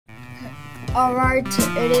Alright,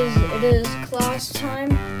 it is class time.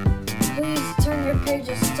 Please turn your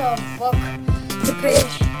pages to book. To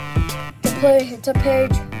page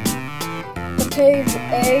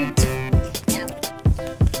 8.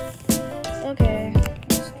 Okay.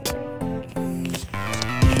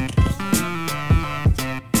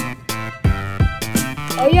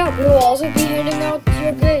 Oh yeah, we will also be handing out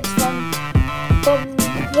your grades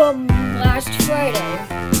from last Friday.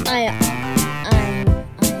 I know.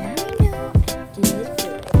 Do this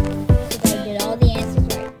too. Because I did all the answers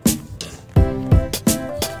right.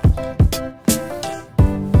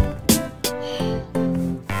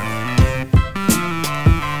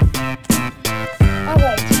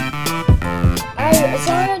 Alright.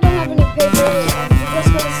 Sorry I don't have any papers. I'm just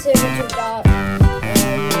gonna say what you got.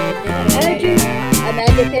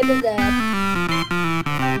 Imagine paper there.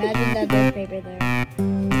 Imagine that there's paper there.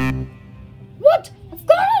 What? I've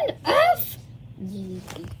got an F?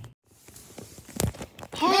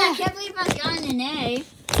 Man, I can't believe I've gotten an A.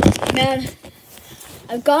 Man,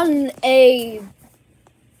 I've gotten A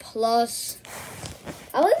plus.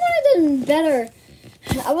 I really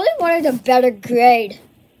wanted a better grade.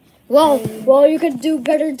 Well, you could do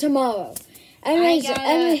better tomorrow. Anyways,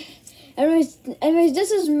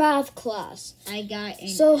 this is math class. I got an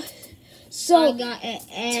So I got an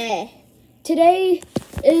A. Today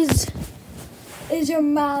is your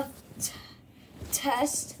math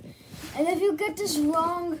test, and if you get this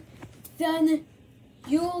wrong, then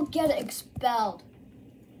you'll get expelled.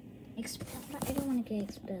 Expelled? I don't want to get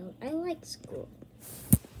expelled. I like school.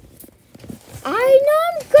 I know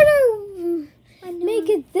I'm gonna make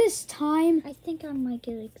it this time. I think I might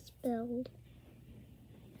get expelled.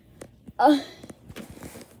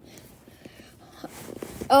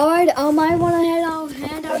 Alright, I might want to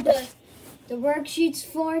hand out the worksheets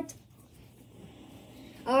for it.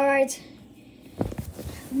 Alright.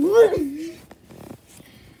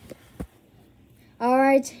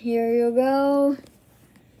 Alright, here you go.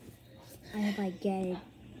 I hope I get it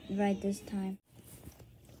right this time.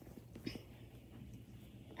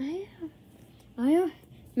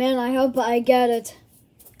 Man, I hope I get it.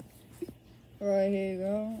 Right, here you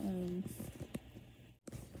go.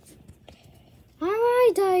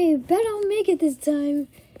 Alright, I bet I'll make it this time.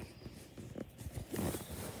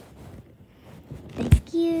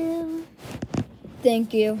 Thank you.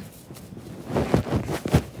 Thank you.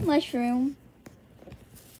 Mushroom.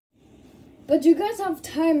 But you guys have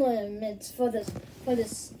time limits for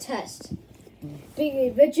this test.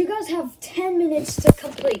 But you guys have 10 minutes to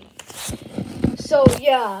complete. So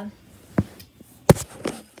yeah.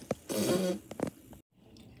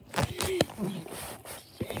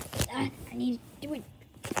 I need to do it.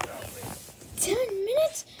 10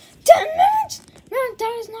 minutes? 10 minutes? Man,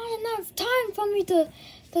 that is not enough time for me to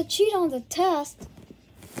cheat on the test.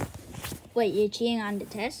 Wait, you're cheating on the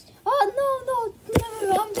test? Oh, no,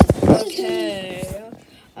 I'm just Okay.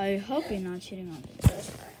 I hope you're not cheating on the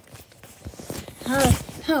test.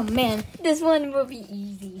 Oh man, This one will be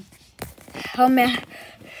easy. oh man.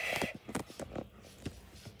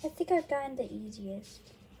 I think I've gotten the easiest.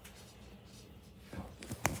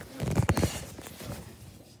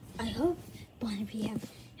 I hope Barbary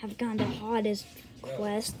have gotten the hardest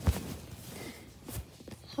quest.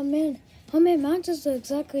 Oh man, mine's just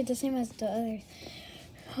exactly the same as the others.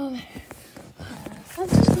 Oh man. I'm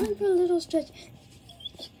just going for a little stretch.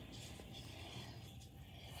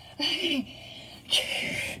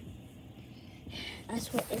 I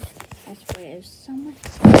swear if someone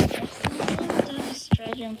does a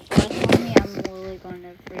stretch and flex on me, I'm really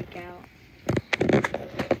gonna freak out.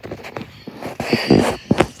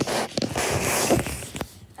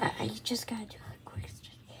 I just gotta do a quick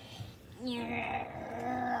stretch.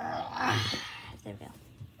 There we go.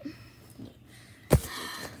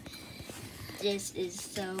 This is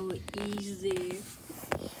so easy.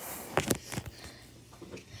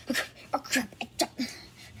 Oh crap!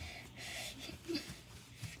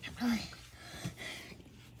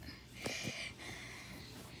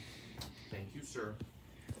 Thank you, sir.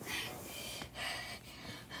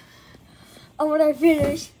 Oh, when I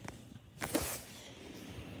finish.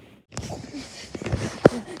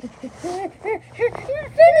 You're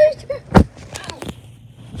finished.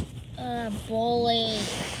 Bully.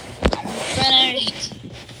 I'm finished.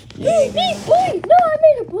 Me, boy. No, I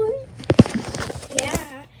made a boy.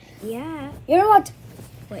 Yeah. You know what?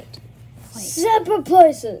 Wait. Separate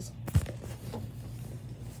places.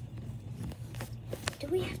 Do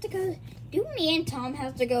we have to go? Do me and Tom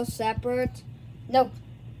have to go separate? Nope.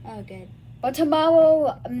 Oh, good. But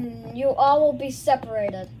tomorrow, you all will be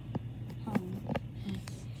separated.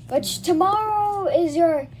 But tomorrow is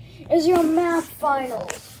your math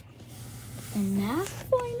finals. The math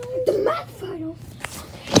final? The math final.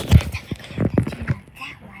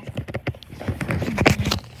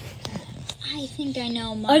 I think I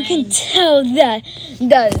know mine. I can tell that.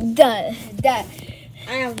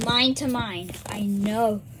 I have mine to mine. I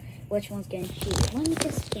know which one's gonna cheat. Let me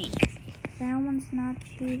just think. That one's not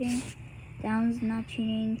cheating. That one's not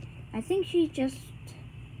cheating. I think she's just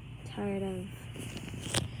tired of.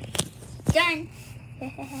 Done. I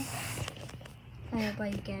hope I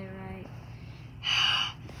get it right.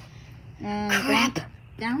 Crap.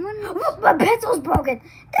 That one. My pencil's broken.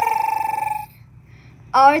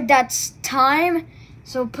 Alright, that's time.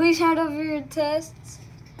 So please hand over your tests.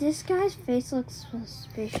 This guy's face looks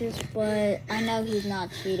suspicious, but I know he's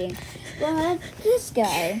not cheating. But this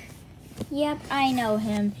guy, yep, I know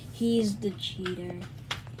him. He's the cheater.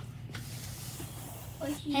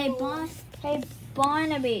 Hey,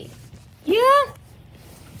 Barnaby. Yeah?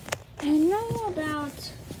 I know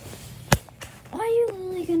about. Are you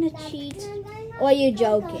really gonna cheat? Or are you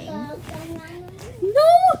joking? No!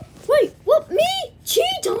 Wait, what? Me?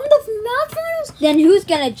 Cheat on the math finals? Then who's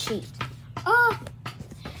gonna cheat? Oh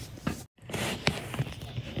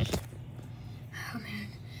man.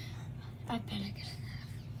 I better get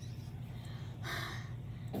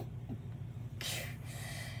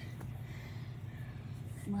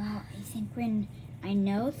Well, I think I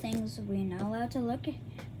know things we're not allowed to look at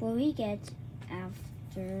what we get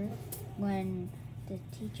after when the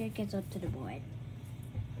teacher gets up to the board.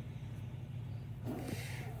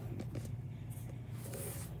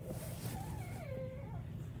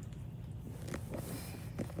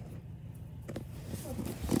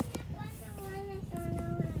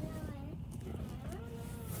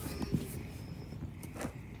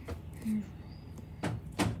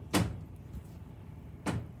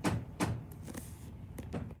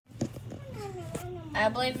 I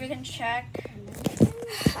believe we can check.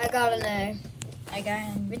 I got an A. I got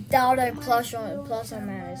an. Without a plus or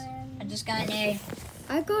minus. I just got an A.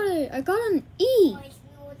 I got an E.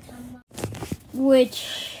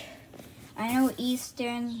 Which I know E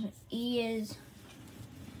is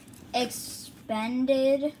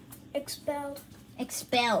expended. Expelled.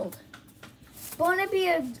 Barnaby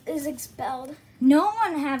is expelled. No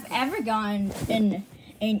one have ever gotten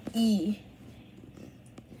an E.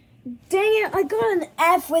 Dang it, I got an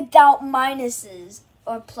F without minuses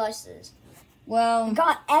or pluses. I Well,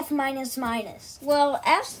 got F minus minus.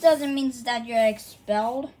 F doesn't mean that you're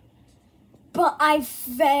expelled. But I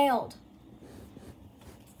failed.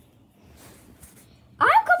 I'm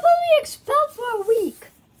completely expelled for a week.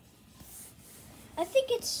 I think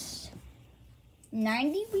it's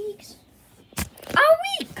 90 weeks. A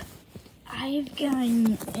week! I've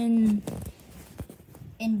gotten in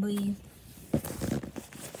B.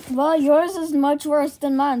 Well, yours is much worse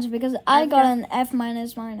than mine because I got an F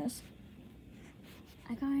minus minus.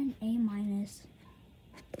 I got an A minus.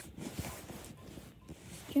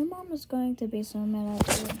 Your mom is going to be so mad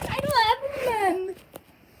at you. I don't have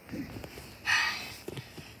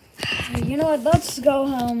them. You know what? Let's go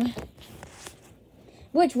home.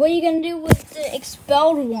 What are you gonna do with the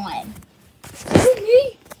expelled one?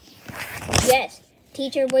 Me? Yes,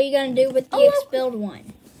 teacher. What are you gonna do with the expelled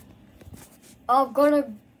one? I'm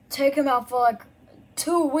gonna take him out for like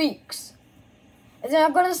 2 weeks. And then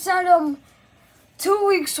I'm gonna send him 2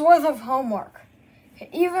 weeks worth of homework.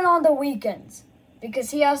 Even on the weekends.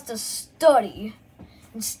 Because he has to study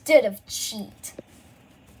instead of cheat.